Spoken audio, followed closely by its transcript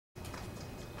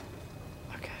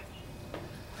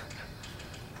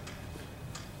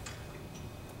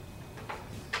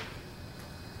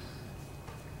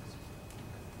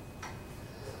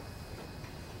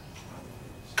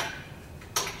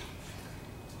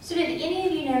So did any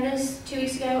of you notice 2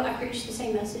 weeks ago I preached the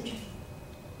same message?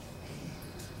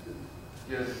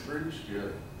 Yes, preached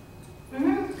yet.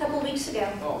 A couple of weeks ago.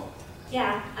 Oh.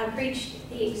 Yeah, I preached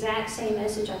the exact same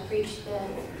message I preached the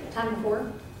time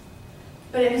before,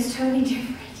 but it was totally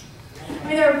different. I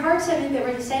mean, there were parts of it that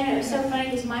were the same, and it was so funny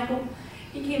because Michael,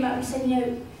 he came up and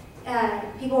said,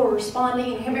 people were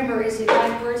responding, and I remember his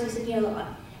exact words, he said,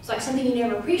 it's like something you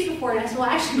never preached before, and I said, well,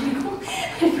 actually, Michael,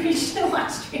 I preached it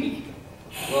last week.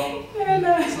 Well,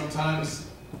 sometimes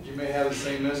you may have the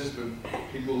same message, but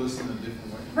people listen a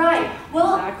different way. Right.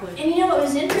 Well, Exactly. and what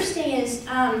was interesting is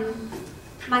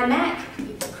my Mac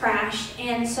crashed,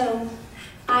 and so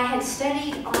I had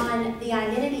studied on the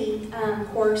identity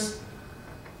course,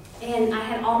 and I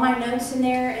had all my notes in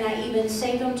there, and I even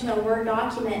saved them to a Word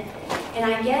document. And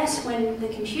I guess when the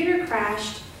computer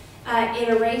crashed, it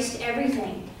erased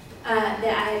everything that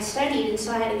I had studied, and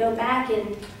so I had to go back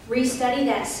and restudy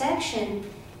that section.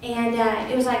 And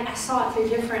it was like I saw it through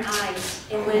different eyes.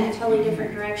 It went a totally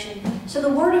different direction. So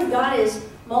the Word of God is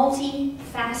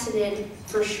multifaceted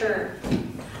for sure.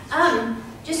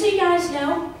 Just so you guys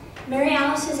know, Mary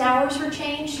Alice's hours were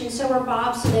changed, and so were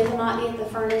Bob's, so they will not be at the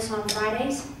furnace on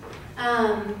Fridays.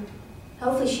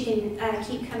 Hopefully she can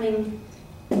keep coming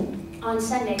on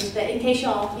Sundays, but in case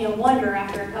y'all wonder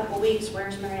after a couple weeks,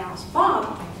 where's Mary Alice and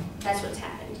Bob, that's what's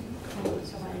happened.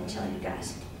 So I wanted to tell you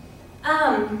guys.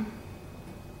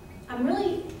 I'm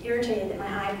really irritated that my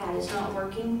iPad is not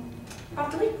working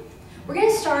properly. We're going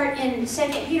to start in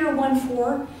 2 Peter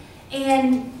 1:4,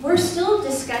 and we're still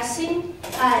discussing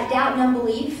doubt and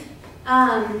unbelief.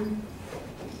 And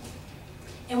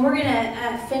we're going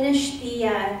to finish the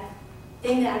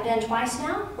thing that I've done twice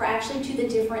now. We're actually to the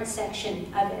different section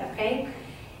of it, okay?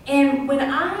 And when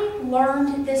I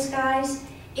learned this, guys,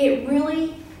 it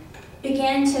really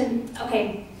began to,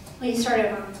 okay, let me start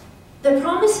over. The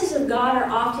promises of God are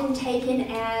often taken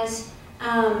as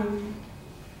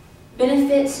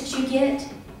benefits that you get,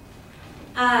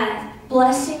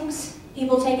 blessings.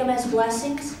 People take them as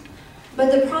blessings.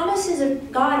 But the promises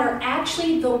of God are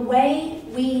actually the way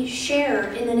we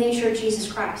share in the nature of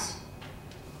Jesus Christ.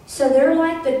 So they're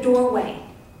like the doorway.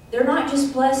 They're not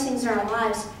just blessings in our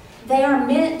lives. They are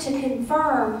meant to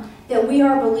confirm that we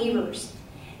are believers.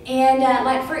 And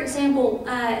like, for example,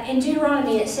 in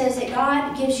Deuteronomy, it says that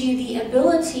God gives you the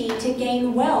ability to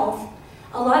gain wealth.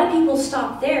 A lot of people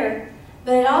stop there,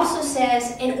 but it also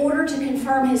says in order to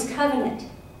confirm His covenant.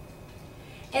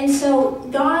 And so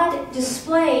God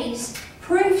displays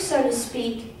proof, so to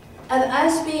speak, of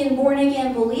us being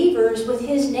born-again believers with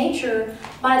His nature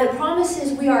by the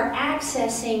promises we are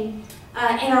accessing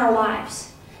in our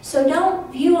lives. So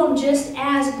don't view them just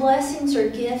as blessings or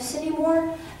gifts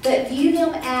anymore, but view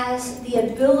them as the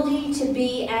ability to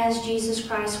be as Jesus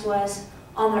Christ was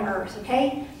on the earth,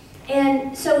 okay?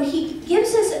 And so he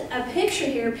gives us a picture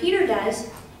here, Peter does,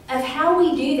 of how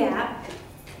we do that.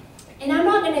 And I'm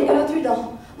not going to go through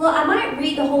well, I might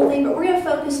read the whole thing, but we're going to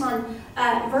focus on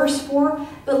verse 4.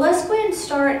 But let's go ahead and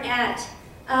start at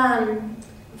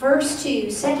verse 2.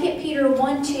 2 Peter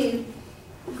 1:2.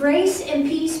 Grace and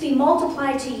peace be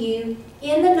multiplied to you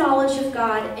in the knowledge of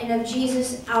God and of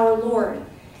Jesus our Lord.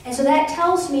 And so that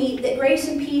tells me that grace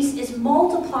and peace is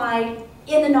multiplied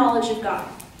in the knowledge of God.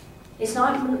 It's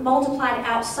not multiplied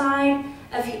outside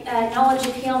of knowledge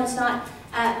of Him. It's not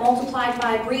multiplied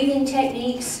by breathing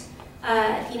techniques,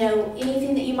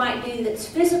 anything that you might do that's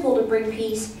physical to bring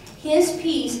peace. His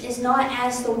peace is not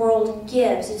as the world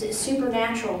gives. It's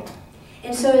supernatural.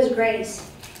 And so is grace.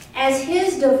 As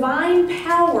His divine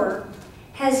power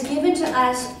has given to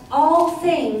us all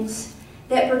things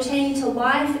that pertain to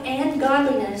life and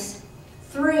godliness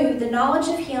through the knowledge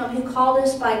of Him who called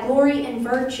us by glory and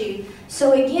virtue.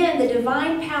 So again, the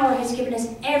divine power has given us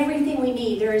everything we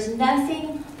need. There is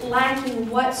nothing lacking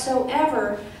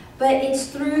whatsoever, but it's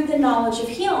through the knowledge of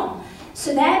Him.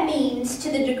 So that means to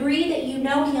the degree that you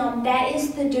know Him, that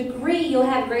is the degree you'll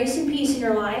have grace and peace in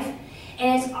your life.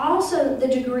 And it's also the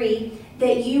degree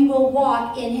that you will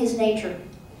walk in His nature.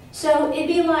 So it'd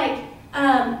be like,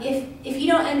 if you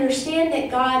don't understand that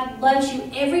God loves you,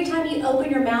 every time you open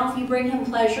your mouth, you bring Him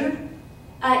pleasure.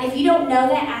 If you don't know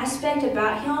that aspect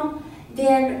about Him,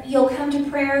 then you'll come to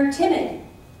prayer timid.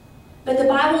 But the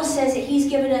Bible says that He's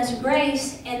given us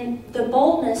grace and the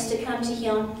boldness to come to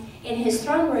Him in His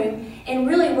throne room. And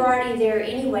really, we're already there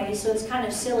anyway, so it's kind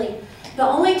of silly. The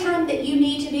only time that you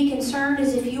need to be concerned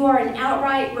is if you are in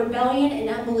outright rebellion and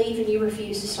unbelief and you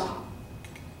refuse to stop.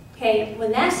 Okay,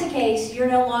 when that's the case, you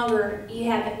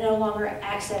have no longer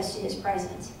access to His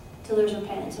presence till there's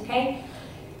repentance, okay?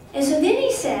 And so then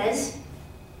he says,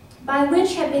 by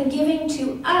which have been given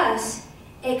to us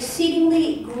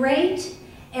exceedingly great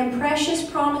and precious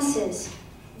promises,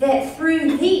 that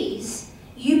through these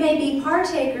you may be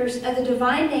partakers of the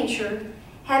divine nature,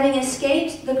 having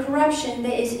escaped the corruption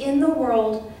that is in the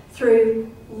world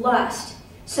through lust.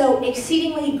 So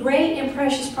exceedingly great and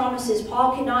precious promises.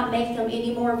 Paul could not make them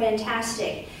any more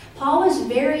fantastic. Paul was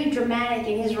very dramatic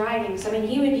in his writings. I mean,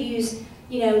 he would use,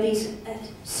 these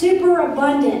super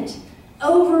abundant,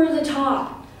 over the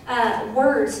top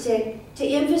words to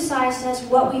emphasize to us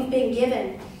what we've been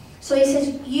given. So he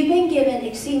says, you've been given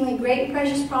exceedingly great and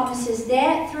precious promises,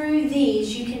 that through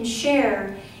these you can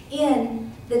share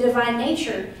in the divine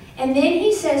nature. And then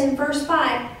he says in verse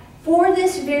 5, for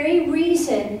this very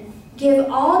reason, give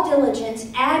all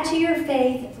diligence, add to your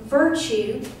faith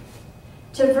virtue,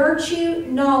 to virtue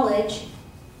knowledge,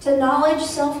 to knowledge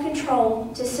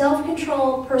self-control, to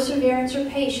self-control perseverance or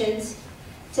patience,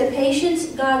 to patience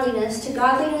godliness, to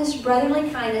godliness brotherly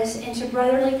kindness, and to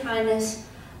brotherly kindness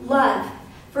love.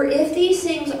 For if these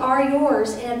things are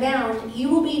yours and abound, you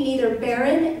will be neither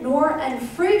barren nor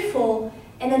unfruitful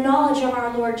in the knowledge of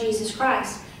our Lord Jesus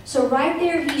Christ. So right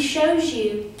there he shows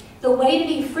you the way to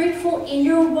be fruitful in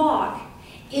your walk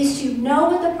is to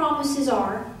know what the promises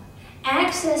are,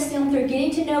 access them through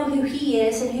getting to know who he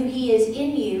is and who he is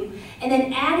in you, and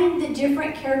then adding the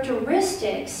different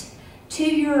characteristics to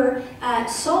your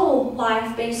soul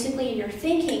life, basically, in your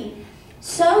thinking,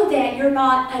 so that you're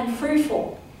not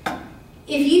unfruitful.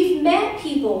 If you've met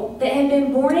people that have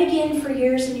been born again for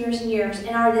years and years and years and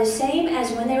are the same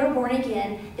as when they were born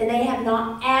again, then they have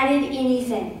not added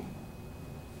anything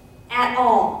at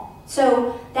all.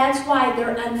 So that's why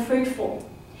they're unfruitful.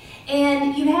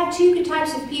 And you have two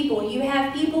types of people. You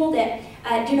have people that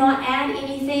do not add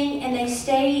anything and they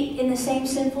stay in the same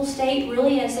sinful state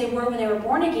really as they were when they were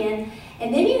born again.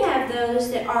 And then you have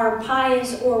those that are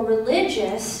pious or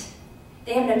religious.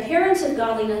 They have an appearance of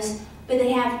godliness, but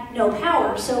they have no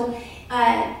power. So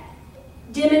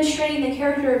demonstrating the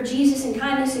character of Jesus in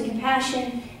kindness and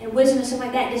compassion and wisdom and stuff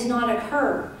like that does not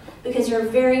occur because they're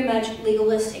very much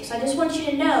legalistic. So I just want you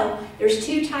to know there's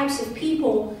two types of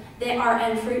people that are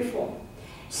unfruitful.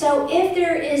 So if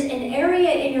there is an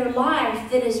area in your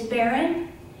life that is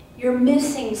barren, you're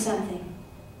missing something.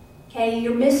 Okay,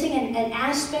 you're missing an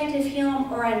aspect of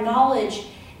him or a knowledge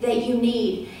that you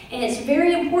need. And it's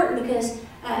very important because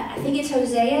I think it's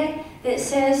Hosea that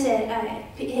says that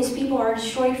his people are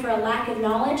destroyed for a lack of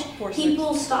knowledge.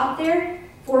 People stop there,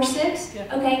 4:6.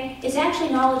 Yeah. Okay, it's actually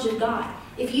knowledge of God.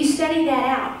 If you study that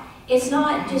out, it's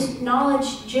not just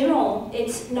knowledge general,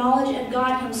 it's knowledge of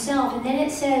God himself. And then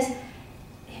it says,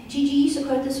 Gigi used to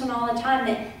quote this one all the time,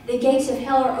 that the gates of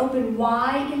hell are open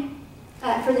wide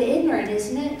for the ignorant,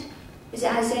 isn't it? Is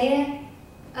it Isaiah?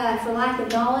 For lack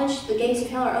of knowledge, the gates of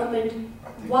hell are opened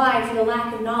wide for the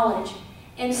lack of knowledge.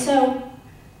 And so,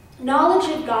 knowledge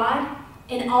of God,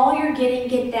 and all you're getting,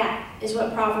 get that, is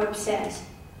what Proverbs says.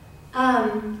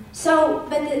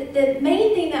 But the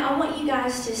main thing that I want you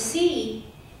guys to see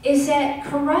is that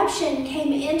corruption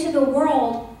came into the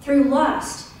world through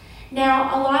lust.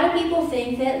 Now, a lot of people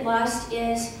think that lust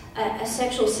is a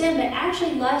sexual sin, but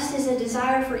actually lust is a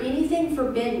desire for anything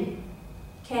forbidden.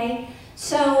 Okay?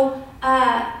 So,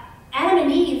 Adam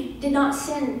and Eve did not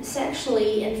sin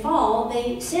sexually and fall.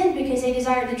 They sinned because they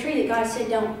desired the tree that God said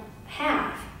don't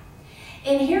have.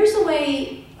 And here's the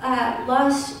way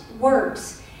lust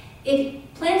works.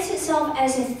 It plants itself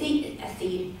as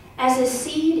as a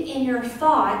seed in your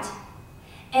thought,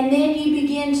 and then you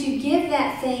begin to give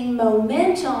that thing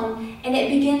momentum, and it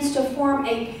begins to form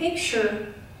a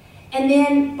picture. And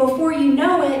then before you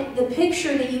know it, the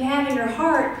picture that you have in your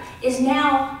heart is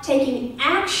now taking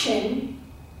action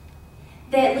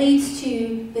that leads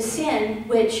to the sin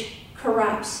which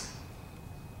corrupts.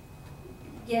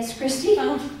 Yes, Christy?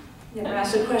 Never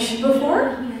asked a question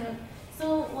before.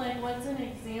 So, like, what's an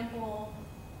example,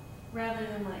 rather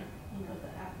than, like, the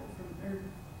apple fruit,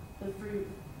 or the fruit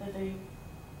that they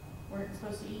weren't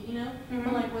supposed to eat, Mm-hmm.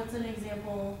 But, like, what's an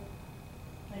example,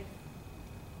 like,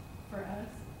 for us,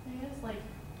 I guess? Like,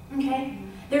 Okay.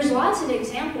 There's lots of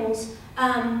examples.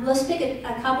 Let's pick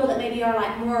a couple that maybe are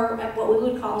like more of what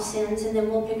we would call sins, and then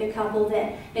we'll pick a couple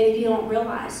that maybe you don't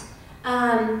realize.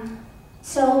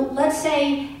 So let's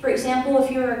say, for example, if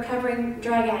you're a recovering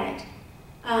drug addict,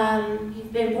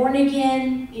 you've been born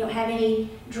again, you don't have any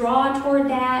draw toward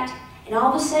that, and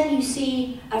all of a sudden you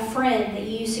see a friend that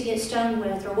you used to get stoned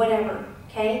with or whatever,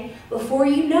 okay? Before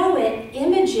you know it,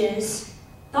 images,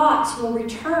 thoughts will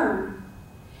return.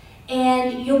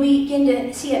 And you'll begin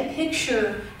to see a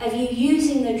picture of you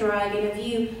using the drug and of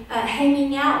you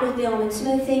hanging out with them and some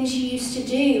of the things you used to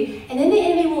do. And then the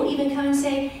enemy will even come and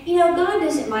say, God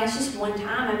doesn't mind, it's just one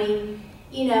time. I mean,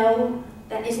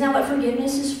 Isn't that what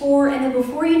forgiveness is for? And then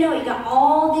before you know it, you got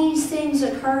all these things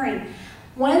occurring.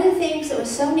 One of the things that was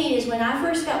so neat is when I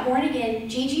first got born again,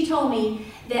 Gigi told me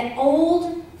that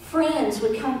old friends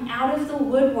would come out of the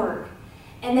woodwork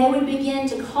and they would begin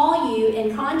to call you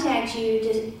and contact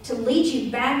you to lead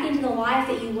you back into the life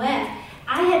that you left.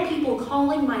 I had people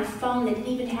calling my phone that didn't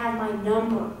even have my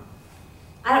number.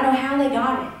 I don't know how they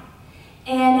got it.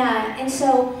 And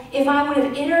so if I would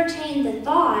have entertained the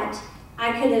thought,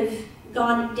 I could have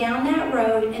gone down that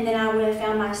road and then I would have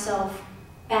found myself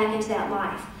back into that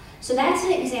life. So that's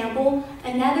an example.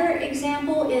 Another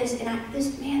example is,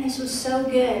 this was so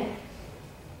good.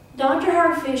 Dr.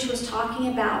 Harfish was talking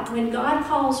about when God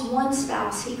calls one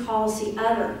spouse, he calls the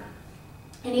other.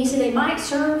 And he said they might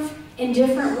serve in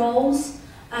different roles,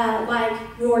 like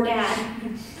your dad.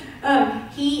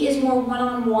 He is more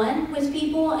one-on-one with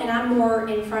people, and I'm more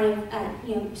in front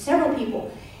of several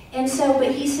people. And so,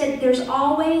 but he said there's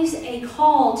always a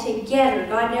call together.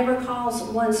 God never calls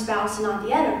one spouse and not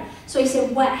the other. So he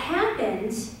said what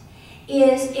happens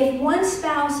is if one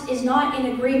spouse is not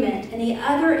in agreement and the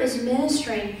other is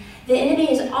ministering, the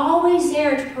enemy is always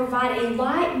there to provide a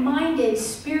like-minded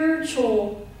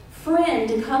spiritual friend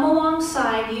to come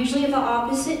alongside, usually of the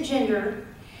opposite gender.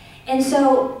 And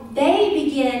so they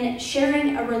begin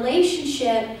sharing a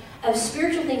relationship of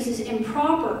spiritual things is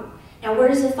improper. Now, where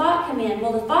does the thought come in?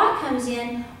 Well, the thought comes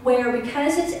in where,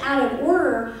 because it's out of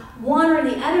order, one or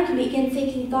the other can begin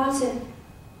thinking thoughts of,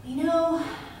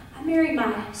 I married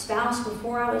my spouse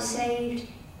before I was saved.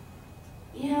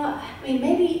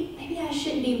 Maybe I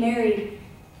shouldn't be married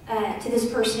to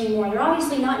this person anymore. They're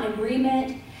obviously not in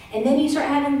agreement. And then you start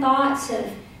having thoughts of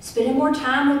spending more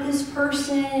time with this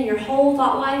person, and your whole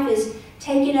thought life is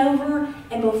taken over,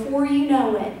 and before you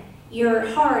know it, your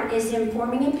heart is then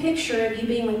forming a picture of you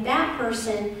being with that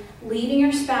person, leaving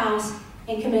your spouse,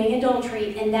 and committing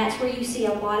adultery, and that's where you see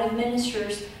a lot of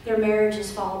ministers, their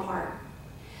marriages fall apart.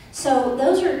 So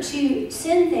those are two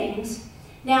sin things.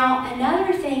 Now,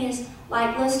 another thing is,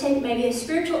 like, let's take maybe a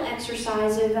spiritual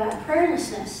exercise of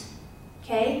prayerlessness,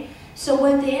 okay? So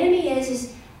what the enemy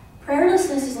is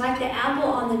prayerlessness is like the apple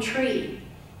on the tree.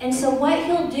 And so what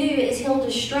he'll do is he'll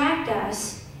distract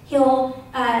us. He'll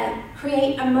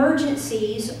create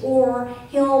emergencies, or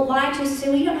he'll lie to us and say,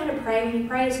 well, you don't know how to pray. When you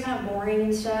pray, it's kind of boring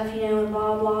and stuff, and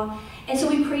blah, blah. And so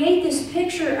we create this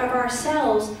picture of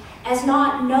ourselves as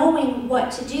not knowing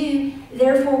what to do,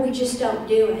 therefore we just don't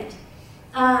do it.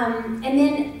 And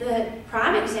then the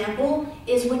prime example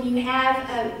is when you have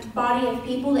a body of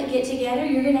people that get together,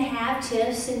 you're going to have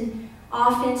tiffs and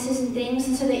offenses and things,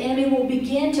 and so the enemy will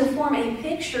begin to form a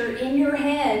picture in your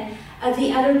head of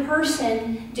the other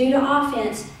person due to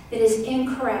offense that is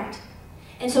incorrect.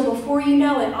 And so before you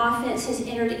know it, offense has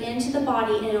entered into the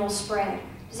body and it'll spread.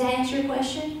 Does that answer your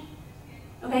question?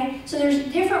 Okay, so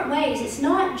there's different ways. It's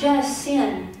not just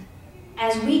sin,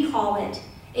 as we call it.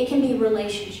 It can be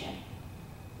relationship.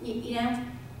 You know?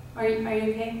 Are you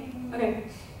okay? Okay.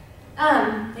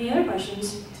 Any other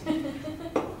questions? An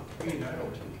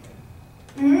idol.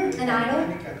 An idol?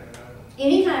 Any kind of an idol.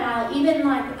 Any kind of idol. Even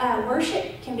like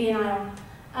worship can be an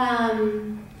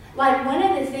idol. Like one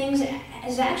of the things that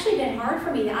has actually been hard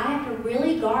for me that I have to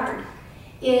really guard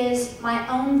is my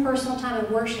own personal time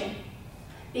of worship.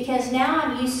 Because now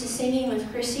I'm used to singing with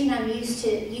Christy and I'm used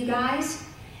to you guys.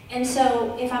 And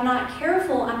so if I'm not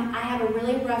careful, I have a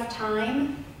really rough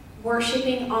time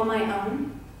worshiping on my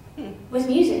own with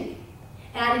music.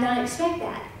 And I did not expect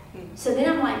that. So then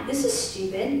I'm like, this is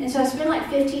stupid. And so I spend like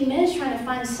 15 minutes trying to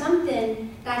find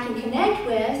something that I can connect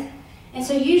with. And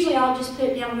so usually I'll just put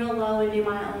it down real low and do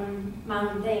my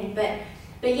own thing.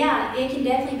 But yeah, it can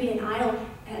definitely be an idol.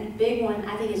 And a big one,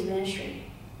 I think, is ministry.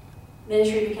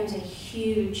 Ministry becomes a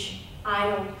huge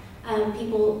idol.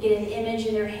 People get an image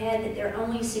in their head that they're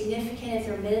only significant if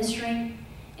they're ministering.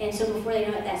 And so before they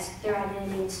know it, that's their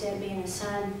identity instead of being a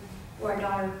son or a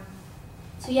daughter.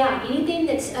 So yeah, anything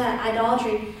that's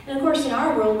idolatry. And of course in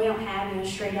our world we don't have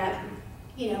straight up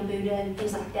Buddha and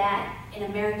things like that in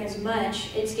America as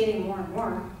much. It's getting more and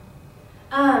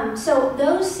more. So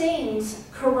those things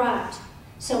corrupt.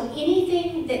 So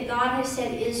anything that God has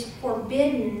said is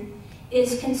forbidden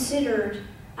is considered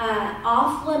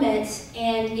off limits,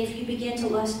 and if you begin to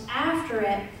lust after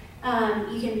it,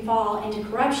 you can fall into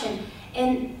corruption.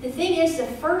 And the thing is, the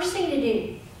first thing to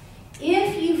do,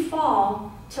 if you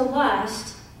fall to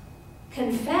lust,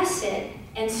 confess it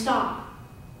and stop.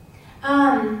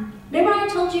 Remember I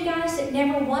told you guys that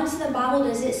never once in the Bible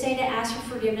does it say to ask for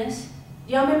forgiveness?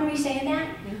 Do y'all remember me saying that?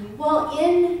 Mm-hmm. Well,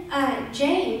 in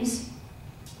James,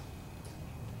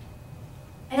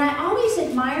 and I always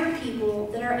admire people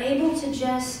that are able to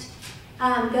just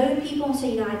go to people and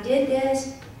say, I did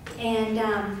this, and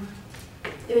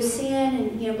it was sin,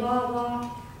 and blah,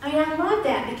 blah. I love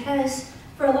that because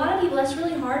for a lot of people, that's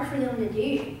really hard for them to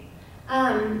do.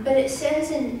 But it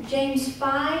says in James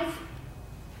 5,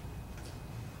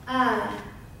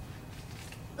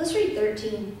 let's read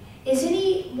 13. Is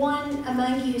anyone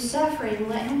among you suffering?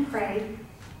 Let him pray.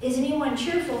 Is anyone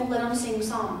cheerful? Let him sing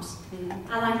psalms.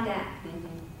 I like that.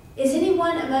 Is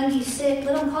anyone among you sick?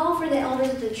 Let him call for the elders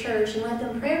of the church and let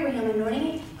them pray over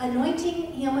him,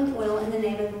 anointing him with oil in the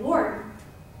name of the Lord.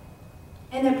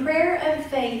 And the prayer of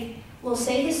faith will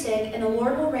save the sick, and the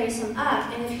Lord will raise him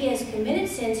up. And if he has committed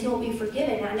sins, he will be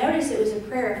forgiven. Now notice it was a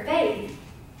prayer of faith.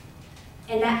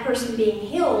 And that person being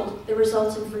healed, that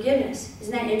results in forgiveness.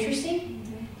 Isn't that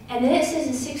interesting? And then it says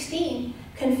in 16,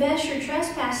 confess your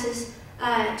trespasses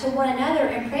to one another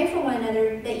and pray for one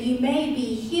another that you may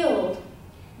be healed.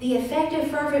 The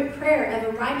effective, fervent prayer of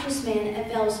a righteous man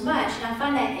avails much. And I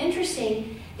find that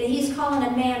interesting that he's calling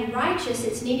a man righteous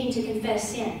that's needing to confess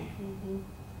sin.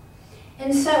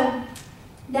 And so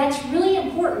that's really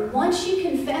important. Once you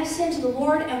confess sin to the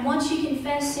Lord and once you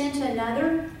confess sin to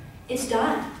another, it's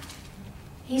done.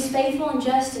 He's faithful and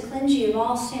just to cleanse you of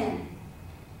all sin.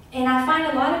 And I find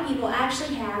a lot of people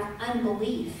actually have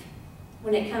unbelief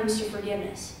when it comes to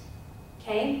forgiveness.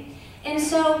 Okay? And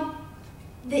so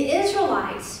the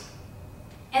Israelites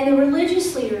and the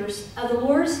religious leaders of the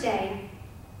Lord's day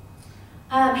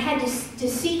had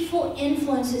deceitful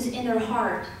influences in their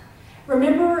heart.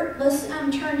 Remember, let's turn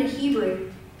to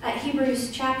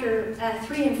Hebrews chapter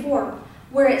 3 and 4,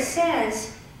 where it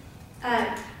says,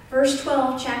 verse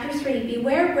 12, chapter 3,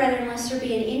 beware, brethren, lest there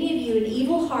be in any of you an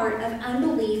evil heart of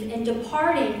unbelief in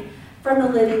departing from the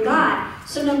living God.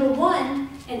 So number one,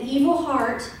 an evil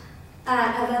heart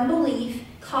of unbelief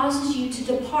causes you to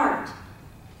depart.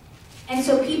 And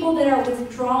so people that are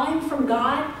withdrawing from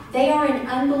God, they are in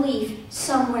unbelief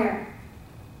somewhere.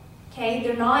 Okay?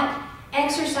 They're not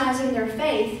exercising their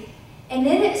faith. And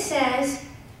then it says,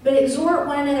 but exhort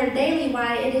one another daily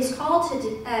while it is called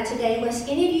today, lest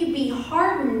any of you be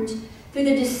hardened through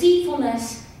the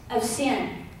deceitfulness of sin.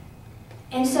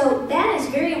 And so that is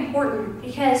very important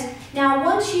because now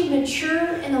once you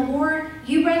mature in the Lord,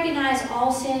 you recognize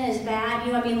all sin is bad.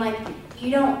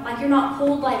 You're not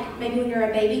pulled like maybe when you're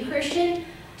a baby Christian,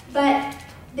 but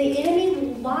the enemy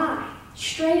will lie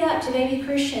straight up to baby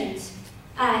Christians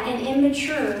and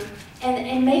immature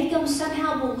and make them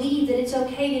somehow believe that it's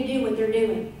okay to do what they're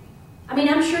doing.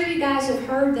 I'm sure you guys have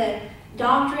heard the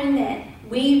doctrine that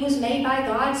weed was made by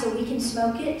God so we can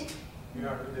smoke it.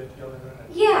 Yeah, I heard that the other night.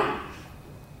 Yeah.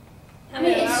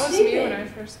 It's that was stupid. me when I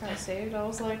first got saved. I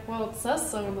was like, well, it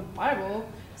says so in the Bible.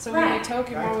 So Right. we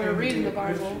took it while we were reading the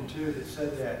Bible. Christian too that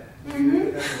said that.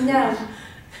 Mm-hmm. No.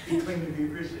 He claimed to be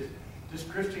a Christian. This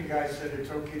Christian guy said it's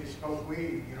okay to smoke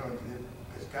weed,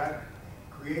 because God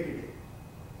created it.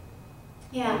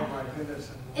 Yeah. Oh my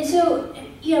goodness. And so,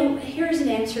 here's an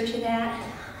answer to that.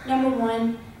 Number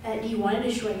one, do you want to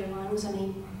destroy your lungs?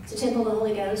 It's a temple of the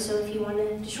Holy Ghost, so if you want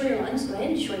to destroy your lungs, go ahead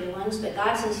and destroy your lungs. But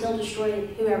God says he'll destroy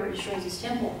whoever destroys his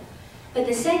temple. But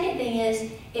the second thing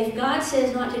is, if God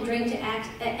says not to drink to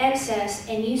excess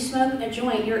and you smoke a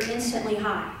joint, you're instantly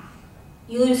high.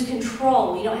 You lose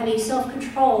control. You don't have any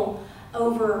self-control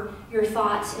over your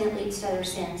thoughts, and it leads to other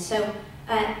sins. So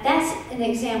that's an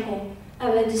example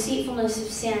of a deceitfulness of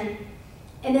sin.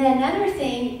 And then another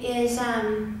thing is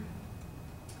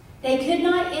they could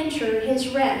not enter his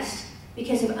rest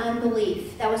because of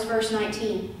unbelief. That was verse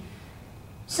 19.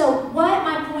 So what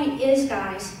my point is,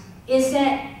 guys, is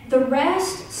that the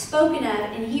rest spoken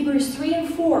of in Hebrews 3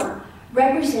 and 4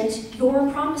 represents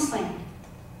your promised land.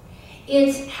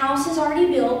 It's houses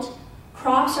already built,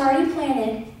 crops already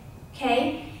planted,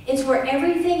 okay? It's where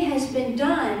everything has been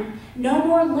done. No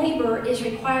more labor is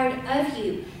required of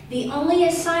you. The only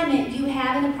assignment you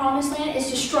have in the promised land is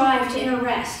to strive to enter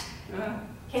rest.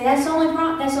 Okay, that's the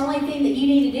only thing that you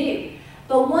need to do.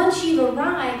 But once you've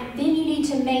arrived, then you need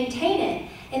to maintain it.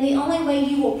 And the only way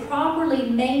you will properly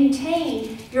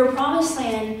maintain your promised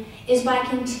land is by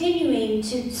continuing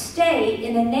to stay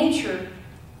in the nature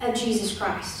of Jesus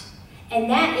Christ. And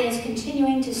that is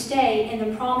continuing to stay in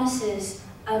the promises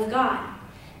of God.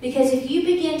 Because if you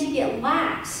begin to get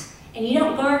lax and you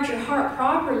don't guard your heart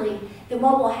properly, then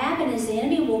what will happen is the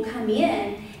enemy will come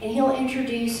in and he'll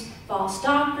introduce false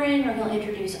doctrine or he'll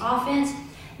introduce offense.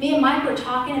 Me and Mike were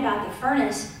talking about the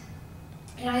furnace.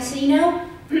 And I said,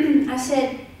 I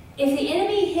said, if the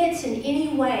enemy hits in any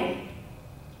way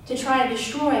to try to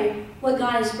destroy what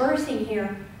God is birthing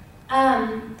here,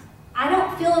 I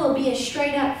don't feel it will be a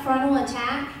straight up frontal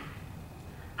attack.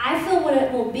 I feel what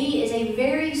it will be is a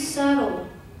very subtle,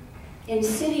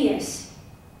 insidious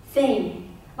thing.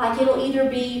 Like it'll either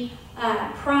be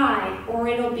pride, or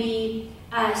it'll be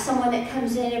someone that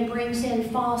comes in and brings in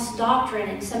false doctrine,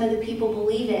 and some of the people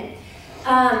believe it.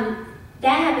 That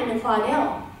happened to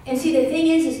Claudel. And see, the thing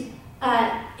is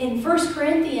in 1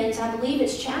 Corinthians, I believe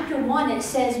it's chapter 1, it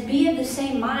says, be of the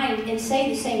same mind and say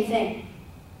the same thing.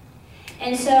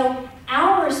 And so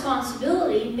our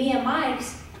responsibility, me and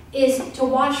Mike's, is to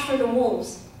watch for the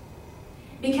wolves.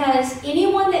 Because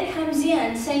anyone that comes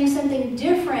in saying something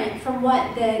different from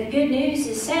what the good news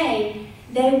is saying,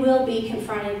 they will be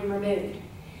confronted and removed.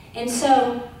 And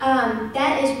so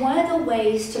that is one of the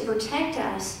ways to protect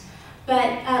us.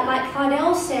 But like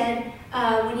Claudel said,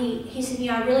 when he said,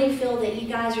 I really feel that you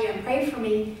guys are going to pray for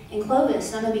me in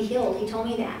Clovis, and I'm going to be healed. He told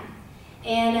me that.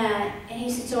 And he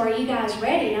said, so are you guys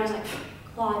ready? And I was like,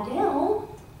 Claudel?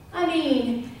 I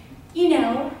mean,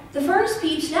 the first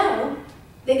peeps know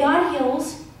that God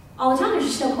heals all the time. There's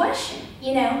just no question,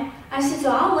 I said,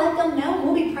 so I'll let them know.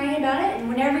 We'll be praying about it. And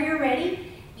whenever you're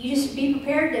ready, you just be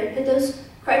prepared to put those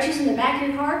crutches in the back of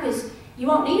your car because you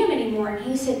won't need them anymore. And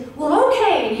he said, well,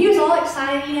 okay. And he was all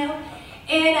excited,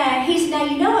 And he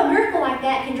said, now, a miracle like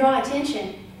that can draw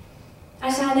attention. I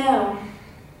said, I know.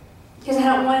 Because I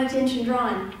don't want attention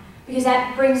drawn. Because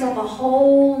that brings up a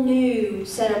whole new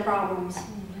set of problems.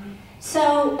 Mm-hmm.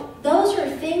 So those are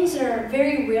things that are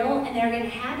very real and that are going to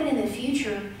happen in the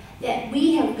future that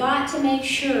we have got to make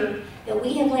sure that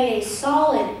we have laid a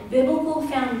solid biblical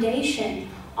foundation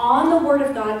on the Word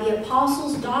of God, the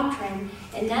Apostles' doctrine,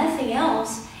 and nothing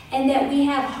else, and that we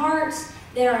have hearts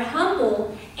that are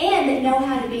humble and that know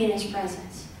how to be in His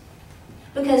presence.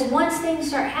 Because once things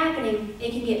start happening,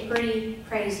 it can get pretty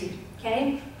crazy,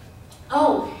 okay?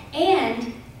 Oh,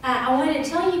 and I wanted to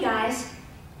tell you guys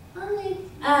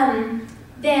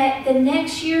that the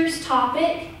next year's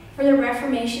topic for the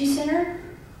Reformation Center,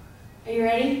 are you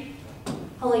ready?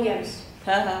 Holy Ghost.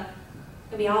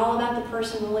 It'll be all about the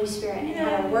person of the Holy Spirit and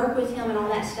how to work with Him and all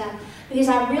that stuff. Because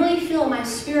I really feel in my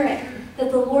spirit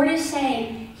that the Lord is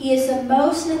saying He is the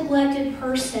most neglected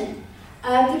person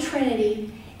of the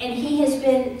Trinity, and He has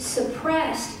been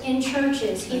suppressed in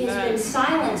churches. He has been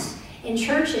silenced in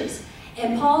churches.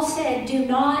 And Paul said, do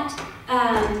not,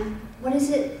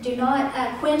 Do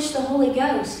not quench the Holy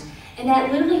Ghost. And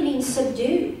that literally means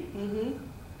subdue. Mm-hmm.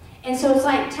 And so it's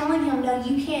like telling him, no,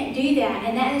 you can't do that.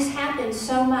 And that has happened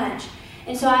so much.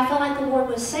 And so I felt like the Lord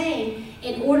was saying,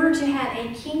 in order to have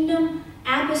a kingdom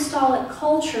apostolic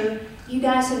culture, you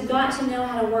guys have got to know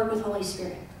how to work with Holy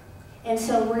Spirit. And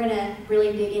so we're going to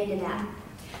really dig into that.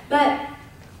 But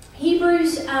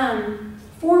Hebrews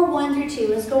 4:1-2,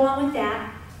 let's go on with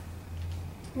that.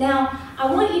 Now,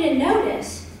 I want you to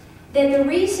notice that the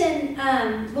reason,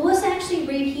 let's actually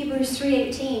read Hebrews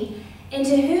 3:18. And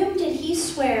to whom did He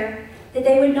swear that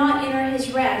they would not enter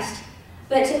His rest,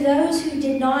 but to those who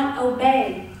did not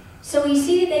obey? So we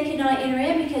see that they could not enter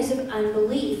in because of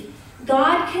unbelief.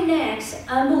 God connects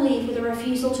unbelief with a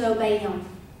refusal to obey Him.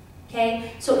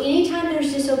 Okay? So anytime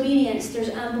there's disobedience, there's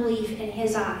unbelief in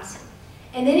His eyes.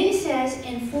 And then He says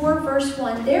in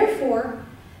 4:1, therefore,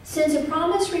 since a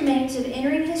promise remains of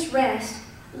entering His rest,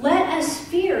 let us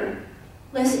fear,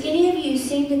 lest any of you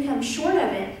seem to come short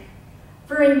of it.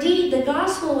 For indeed the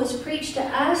gospel was preached to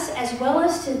us as well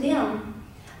as to them,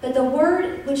 but the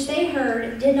word which they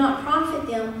heard did not profit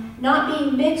them, not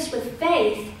being mixed with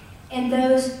faith in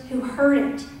those who heard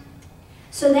it.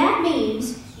 So that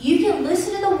means you can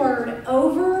listen to the word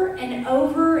over and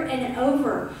over and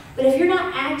over, but if you're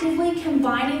not actively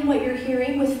combining what you're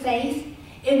hearing with faith,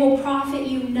 it will profit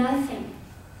you nothing.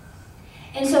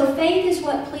 And so faith is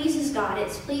what pleases God.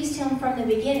 It's pleased Him from the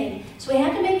beginning. So we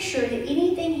have to make sure that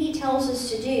anything He tells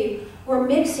us to do, we're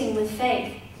mixing with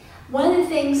faith. One of the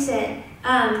things that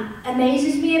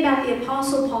amazes me about the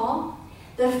Apostle Paul,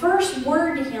 the first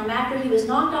word to him after he was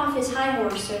knocked off his high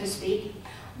horse, so to speak,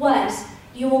 was,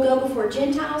 you will go before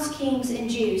Gentiles, kings, and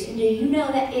Jews. And do you know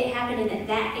that it happened in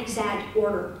that exact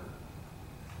order?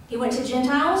 He went to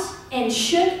Gentiles and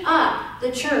shook up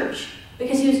the church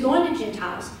because he was going to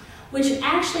Gentiles, which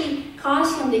actually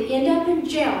caused him to end up in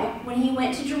jail when he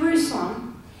went to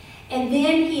Jerusalem. And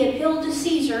then he appealed to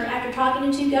Caesar after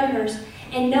talking to 2 governors,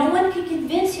 and no one could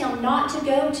convince him not to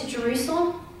go to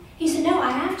Jerusalem. He said, no,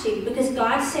 I have to, because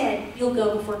God said, you'll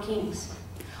go before kings.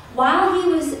 While he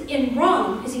was in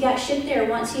Rome, because he got shipped there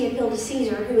once he appealed to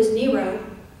Caesar, who was Nero,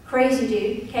 crazy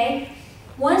dude, okay?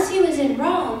 Once he was in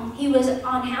Rome, he was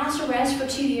on house arrest for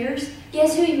 2 years.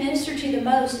 Guess who he ministered to the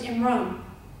most in Rome?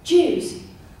 Jews.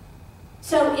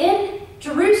 So in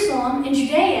Jerusalem, in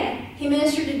Judea, he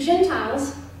ministered to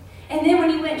Gentiles, and then when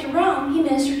he went to Rome, he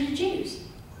ministered to Jews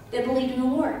that believed in the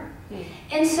Lord.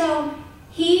 And so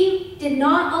he did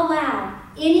not allow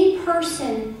any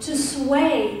person to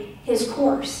sway his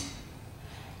course.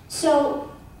 So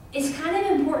it's kind of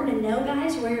important to know,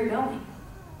 guys, where you're going.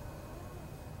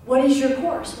 What is your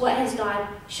course? What has God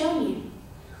shown you?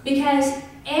 Because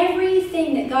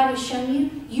everything that God has shown you,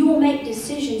 you will make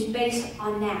decisions based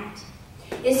on that.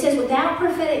 It says, without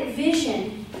prophetic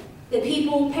vision, the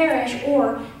people perish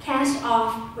or cast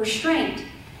off restraint.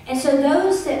 And so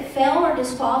those that fail or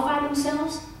disqualify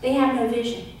themselves, they have no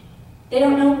vision. They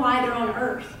don't know why they're on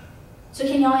earth. So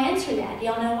can y'all answer that? Do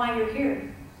y'all know why you're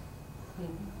here?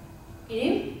 You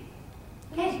do?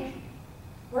 Okay.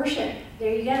 Worship.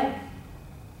 There you go.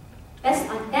 That's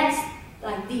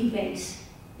like the base.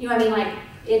 You know what I mean? Like,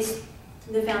 it's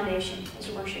the foundation is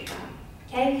worship God.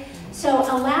 Okay? So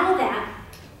allow that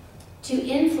to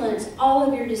influence all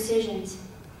of your decisions.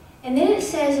 And then it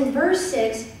says in verse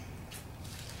 6,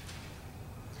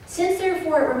 since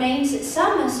therefore it remains that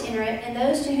some must enter it, and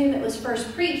those to whom it was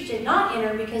first preached did not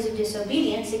enter because of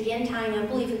disobedience, again tying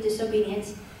unbelief with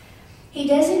disobedience, he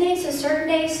designates a certain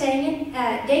day, saying,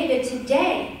 David,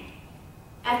 today,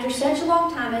 after such a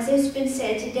long time as it has been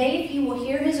said, today if you will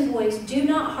hear his voice, do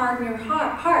not harden your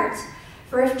hearts,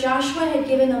 for if Joshua had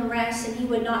given them rest, then he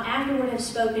would not afterward have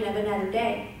spoken of another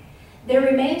day. There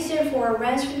remains therefore a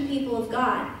rest for the people of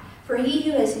God, for he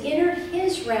who has entered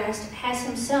his rest has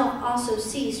himself also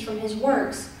ceased from his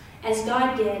works, as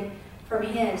God did from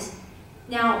his.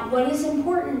 Now, what is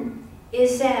important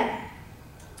is that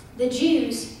the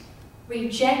Jews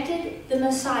rejected the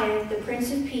Messiah, the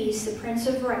Prince of Peace, the Prince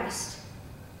of Rest.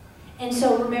 And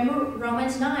so remember,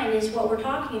 Romans 9 is what we're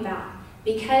talking about.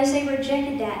 Because they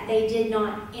rejected that, they did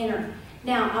not enter.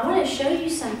 Now, I want to show you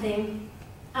something.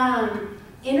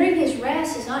 Entering his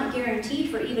rest is not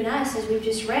guaranteed for even us, as we've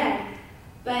just read.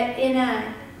 But in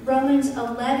Romans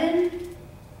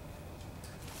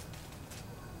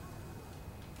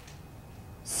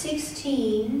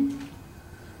 11:16,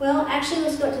 well, actually,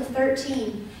 let's go up to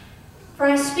 13. For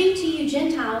I speak to you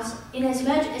Gentiles,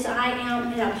 inasmuch as I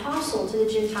am an apostle to the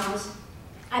Gentiles.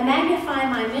 I magnify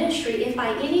my ministry, if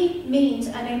by any means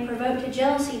I may provoke to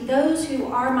jealousy those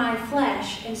who are my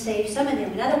flesh, and save some of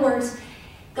them. In other words,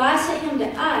 God sent him to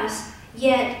us,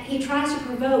 yet he tries to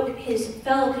provoke his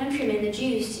fellow countrymen, the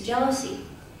Jews, to jealousy.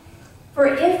 For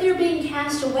if their being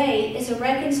cast away is a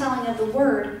reconciling of the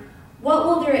word, what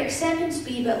will their acceptance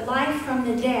be but life from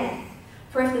the dead?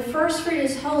 For if the first fruit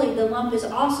is holy, the lump is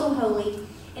also holy,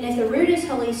 and if the root is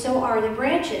holy, so are the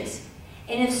branches.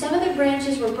 And if some of the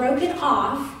branches were broken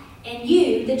off, and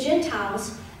you, the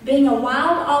Gentiles, being a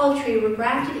wild olive tree, were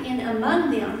grafted in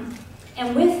among them,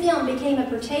 and with them became a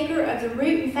partaker of the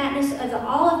root and fatness of the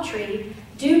olive tree,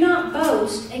 do not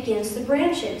boast against the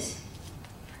branches.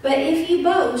 But if you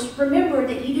boast, remember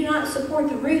that you do not support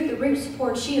the root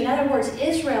supports you. In other words,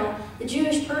 Israel, the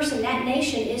Jewish person, that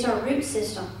nation, is our root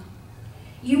system.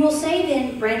 You will say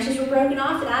then, branches were broken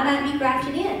off that I might be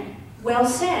grafted in. Well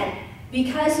said.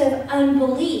 Because of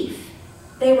unbelief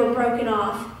they were broken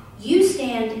off. You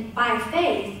stand by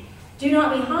faith. Do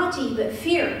not be haughty, but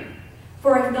fear.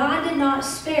 For if God did not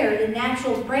spare the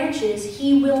natural branches,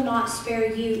 he will not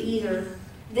spare you either.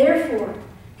 Therefore,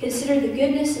 consider the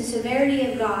goodness and severity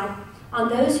of God. On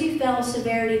those who fell,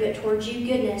 severity, but towards you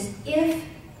goodness, if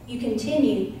you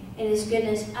continue in his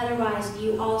goodness. Otherwise,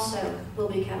 you also will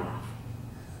be cut off.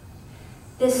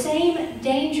 The same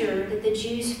danger that the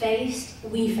Jews faced,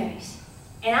 we face.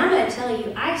 And I'm going to tell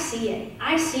you, I see it.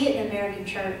 I see it in the American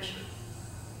church.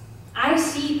 I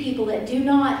see people that do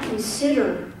not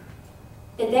consider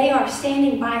that they are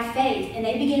standing by faith, and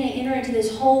they begin to enter into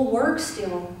this whole work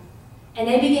still, and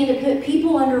they begin to put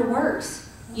people under works.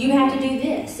 You have to do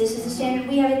this. This is the standard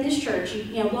we have at this church.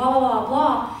 You know, blah, blah, blah,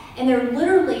 blah. And they're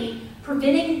literally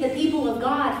preventing the people of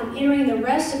God from entering the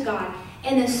rest of God.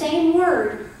 And the same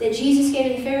word that Jesus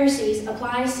gave to the Pharisees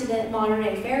applies to the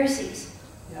modern-day Pharisees.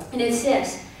 Yep. And it's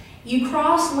this: you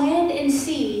cross land and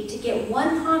sea to get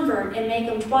one convert and make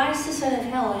them twice the son of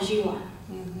hell as you are.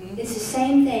 Mm-hmm. It's the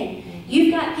same thing. Mm-hmm.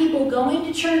 You've got people going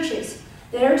to churches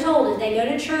that are told if they go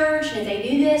to church and if they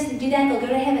do this and do that, they'll go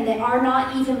to heaven. They are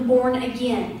not even born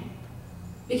again,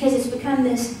 because it's become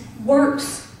this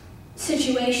works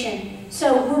situation.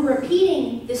 So we're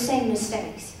repeating the same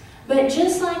mistakes. But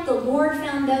just like the Lord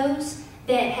found those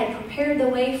that had prepared the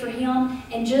way for him,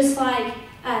 and just like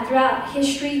throughout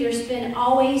history there's been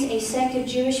always a sect of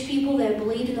Jewish people that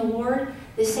believed in the Lord,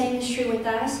 the same is true with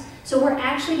us. So we're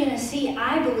actually going to see,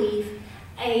 I believe,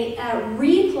 a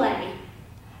replay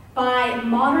by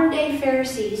modern-day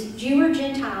Pharisees, Jew or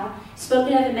Gentile,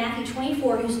 spoken of in Matthew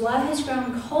 24, whose love has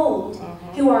grown cold,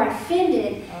 who are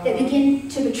offended, that begin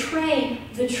to betray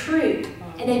the truth,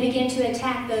 and they begin to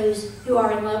attack those who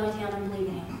are in love with him and believe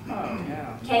in him. Oh, yeah.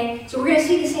 Okay? So we're going to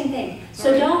see the same thing.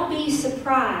 So don't be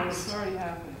surprised It's already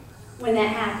happened. when that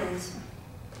happens.